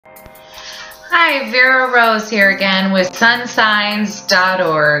Hi, Vera Rose here again with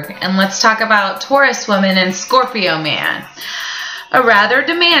sunsigns.org, and let's talk about Taurus woman and Scorpio man. A rather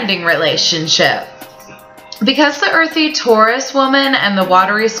demanding relationship. Because the earthy Taurus woman and the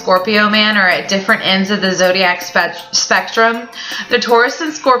watery Scorpio man are at different ends of the zodiac spectrum, the Taurus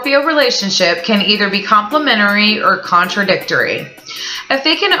and Scorpio relationship can either be complementary or contradictory. If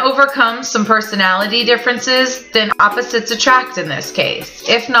they can overcome some personality differences, then opposites attract in this case.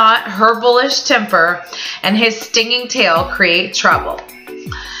 If not, her bullish temper and his stinging tail create trouble.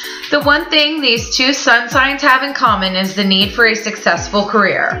 The one thing these two sun signs have in common is the need for a successful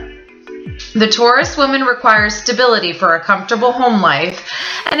career. The Taurus woman requires stability for a comfortable home life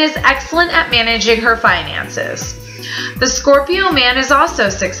and is excellent at managing her finances. The Scorpio man is also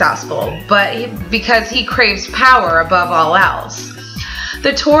successful, because he craves power above all else.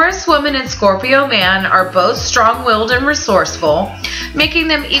 The Taurus woman and Scorpio man are both strong-willed and resourceful, making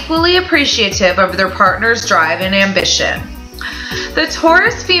them equally appreciative of their partner's drive and ambition. The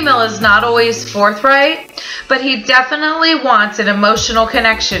Taurus female is not always forthright, but he definitely wants an emotional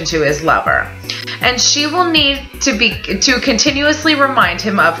connection to his lover, and she will need to continuously remind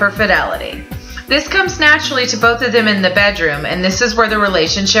him of her fidelity. This comes naturally to both of them in the bedroom, and this is where the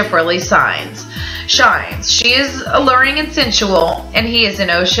relationship really shines. She is alluring and sensual, and he is an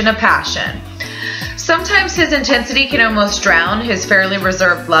ocean of passion. Sometimes his intensity can almost drown his fairly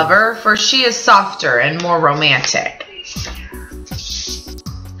reserved lover, for she is softer and more romantic.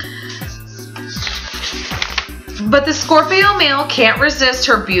 But the Scorpio male can't resist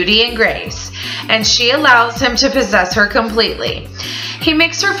her beauty and grace, and she allows him to possess her completely. He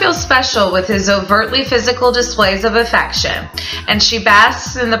makes her feel special with his overtly physical displays of affection, and she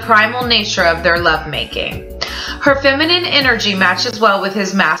basks in the primal nature of their lovemaking. Her feminine energy matches well with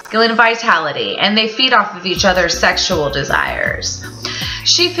his masculine vitality, and they feed off of each other's sexual desires.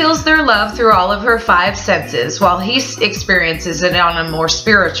 She feels their love through all of her five senses, while he experiences it on a more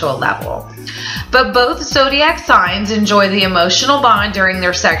spiritual level. But both zodiac signs enjoy the emotional bond during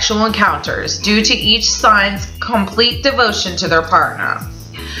their sexual encounters, due to each sign's complete devotion to their partner.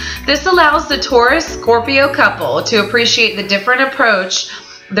 This allows the Taurus-Scorpio couple to appreciate the different approach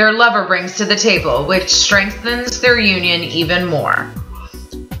their lover brings to the table, which strengthens their union even more.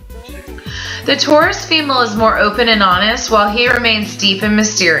 The Taurus female is more open and honest, while he remains deep and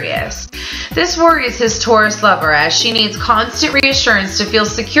mysterious. This worries his Taurus lover, as she needs constant reassurance to feel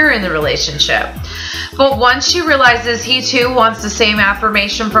secure in the relationship. But once she realizes he too wants the same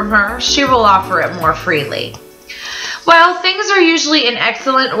affirmation from her, she will offer it more freely. While things are usually in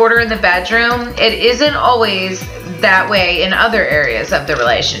excellent order in the bedroom, it isn't always that way in other areas of the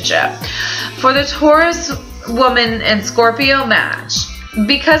relationship. For the Taurus woman and Scorpio match,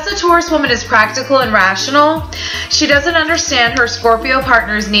 because the Taurus woman is practical and rational, she doesn't understand her Scorpio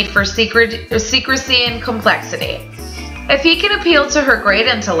partner's need for secrecy and complexity. If he can appeal to her great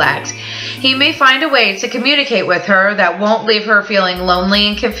intellect, he may find a way to communicate with her that won't leave her feeling lonely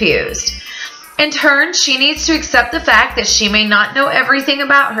and confused. In turn, she needs to accept the fact that she may not know everything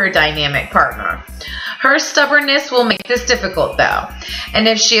about her dynamic partner. Her stubbornness will make this difficult, though, and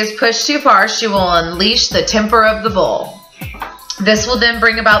if she is pushed too far, she will unleash the temper of the bull. This will then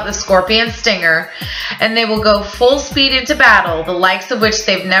bring about the scorpion stinger, and they will go full speed into battle, the likes of which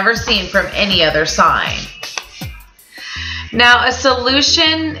they've never seen from any other sign. Now,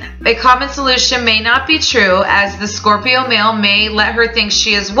 a common solution may not be true, as the Scorpio male may let her think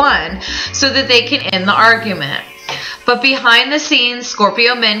she is won so that they can end the argument. But behind the scenes,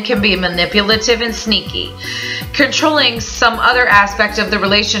 Scorpio men can be manipulative and sneaky, controlling some other aspect of the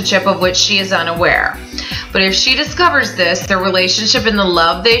relationship of which she is unaware. But if she discovers this, their relationship and the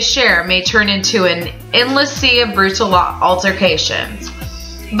love they share may turn into an endless sea of brutal altercations.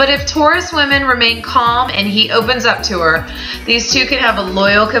 But if Taurus women remain calm and he opens up to her, these two can have a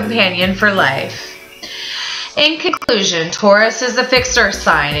loyal companion for life. In conclusion, Taurus is a fixed earth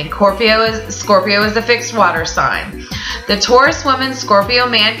sign and Scorpio is a fixed water sign. The Taurus woman Scorpio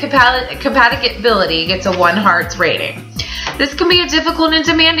man compatibility gets a 1 hearts rating. This can be a difficult and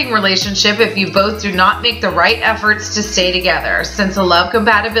demanding relationship if you both do not make the right efforts to stay together, since the love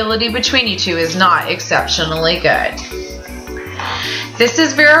compatibility between you two is not exceptionally good. This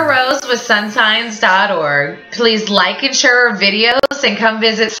is Vera Rose with sunsigns.org. Please like and share our videos and come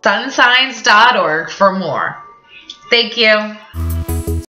visit sunsigns.org for more. Thank you.